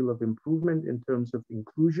great deal of improvement in terms of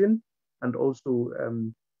inclusion and also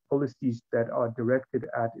policies that are directed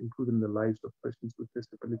at improving the lives of persons with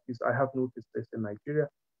disabilities. I have noticed this in Nigeria,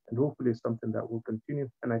 and hopefully it's something that will continue.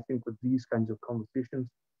 And I think with these kinds of conversations,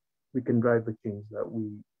 we can drive the change that we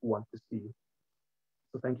want to see.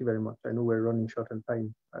 So thank you very much. I know we're running short on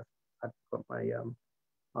time. I've got my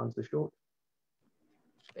answer short.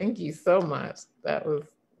 Thank you so much. That was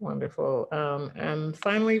wonderful. And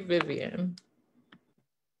finally, Vivian.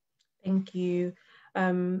 Thank you.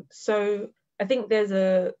 So I think there's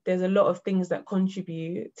a lot of things that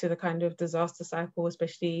contribute to the kind of disaster cycle,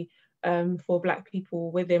 especially for Black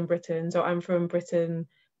people within Britain. So I'm from Britain,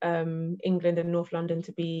 England and North London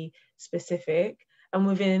to be specific. And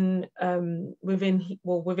within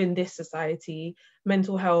this society,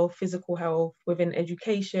 mental health, physical health, within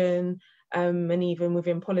education, and even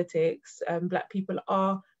within politics, Black people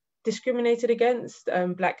are discriminated against,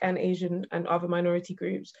 Black and Asian and other minority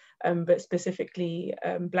groups, but specifically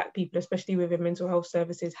Black people, especially within mental health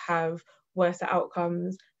services, have worse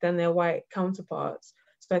outcomes than their white counterparts.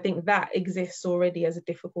 So I think that exists already as a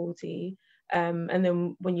difficulty. And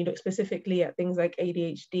then when you look specifically at things like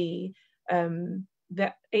ADHD,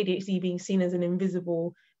 that ADHD being seen as an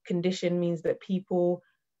invisible condition means that people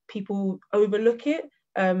overlook it.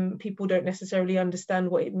 People don't necessarily understand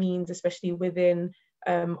what it means, especially within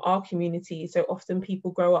our community. So often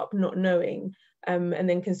people grow up not knowing, and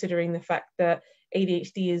then considering the fact that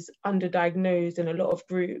ADHD is underdiagnosed in a lot of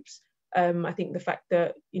groups. I think the fact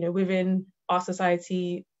that, within our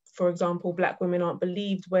society, for example, Black women aren't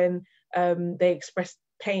believed when they express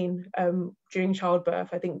pain during childbirth.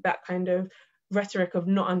 I think that kind of rhetoric of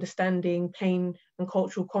not understanding pain and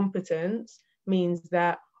cultural competence means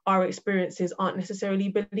that our experiences aren't necessarily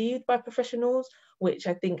believed by professionals, which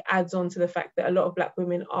I think adds on to the fact that a lot of Black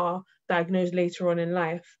women are diagnosed later on in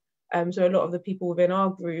life. So a lot of the people within our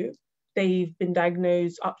group, they've been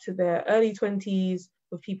diagnosed up to their early 20s,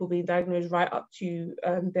 with people being diagnosed right up to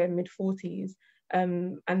their mid 40s.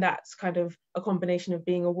 And that's kind of a combination of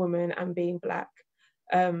being a woman and being Black.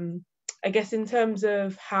 I guess in terms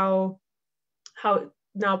of how it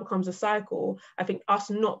now becomes a cycle, I think us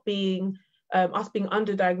being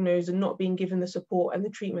underdiagnosed and not being given the support and the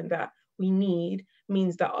treatment that we need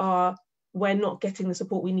means that we're not getting the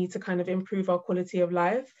support we need to kind of improve our quality of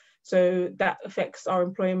life. So that affects our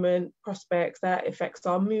employment prospects, that affects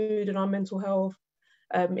our mood and our mental health.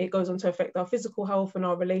 It goes on to affect our physical health and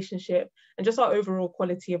our relationship and just our overall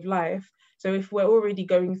quality of life. So if we're already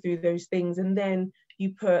going through those things and then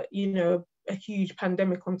you put, a huge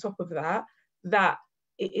pandemic on top of that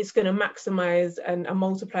it's going to maximize and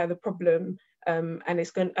multiply the problem, and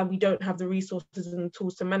we don't have the resources and the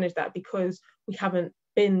tools to manage that because we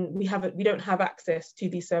don't have access to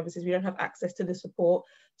these services, we don't have access to the support.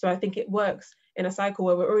 So I think it works in a cycle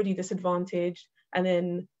where we're already disadvantaged, and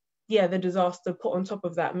then the disaster put on top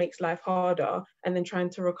of that makes life harder, and then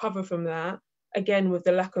trying to recover from that, again, with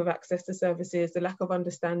the lack of access to services, the lack of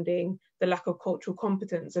understanding, the lack of cultural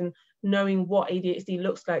competence, and knowing what ADHD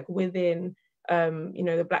looks like within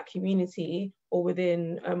the Black community or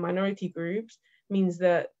within minority groups, means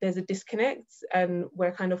that there's a disconnect, and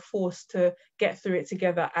we're kind of forced to get through it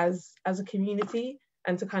together as a community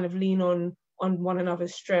and to kind of lean on one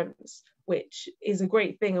another's strengths, which is a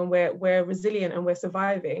great thing, and we're resilient and we're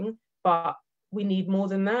surviving, but we need more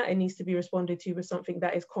than that. It needs to be responded to with something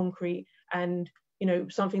that is concrete and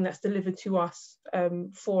something that's delivered to us,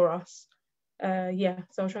 for us. So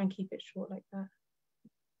I'll try and keep it short like that.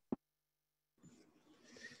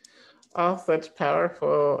 All such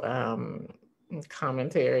powerful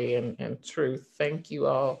commentary and truth. Thank you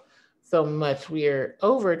all so much. We're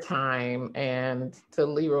over time, and to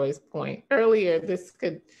Leroy's point earlier, this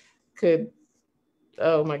could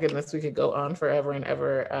oh my goodness, we could go on forever and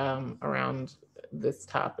ever around this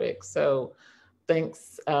topic. So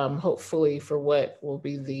thanks, hopefully, for what will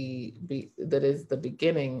be the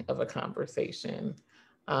beginning of a conversation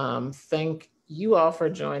Thank you all for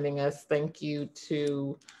joining us. Thank you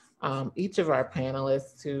to each of our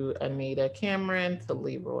panelists, to Anita Cameron, to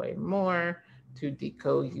Leroy Moore, to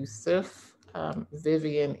Diko Yusuf,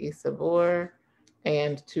 Vivian Isabor,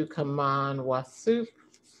 and to Kaman Wasup.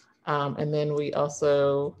 And then we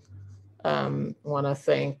also want to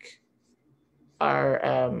thank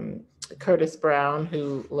our Curtis Brown,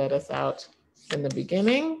 who led us out in the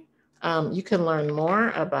beginning. You can learn more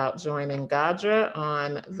about joining GADRA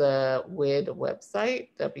on the WID website,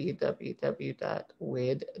 www.wid.org,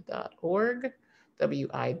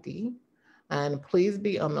 WID. And please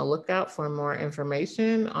be on the lookout for more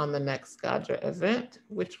information on the next GADRA event,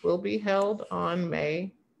 which will be held on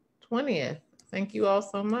May 20th. Thank you all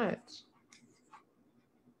so much.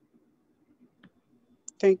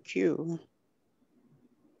 Thank you.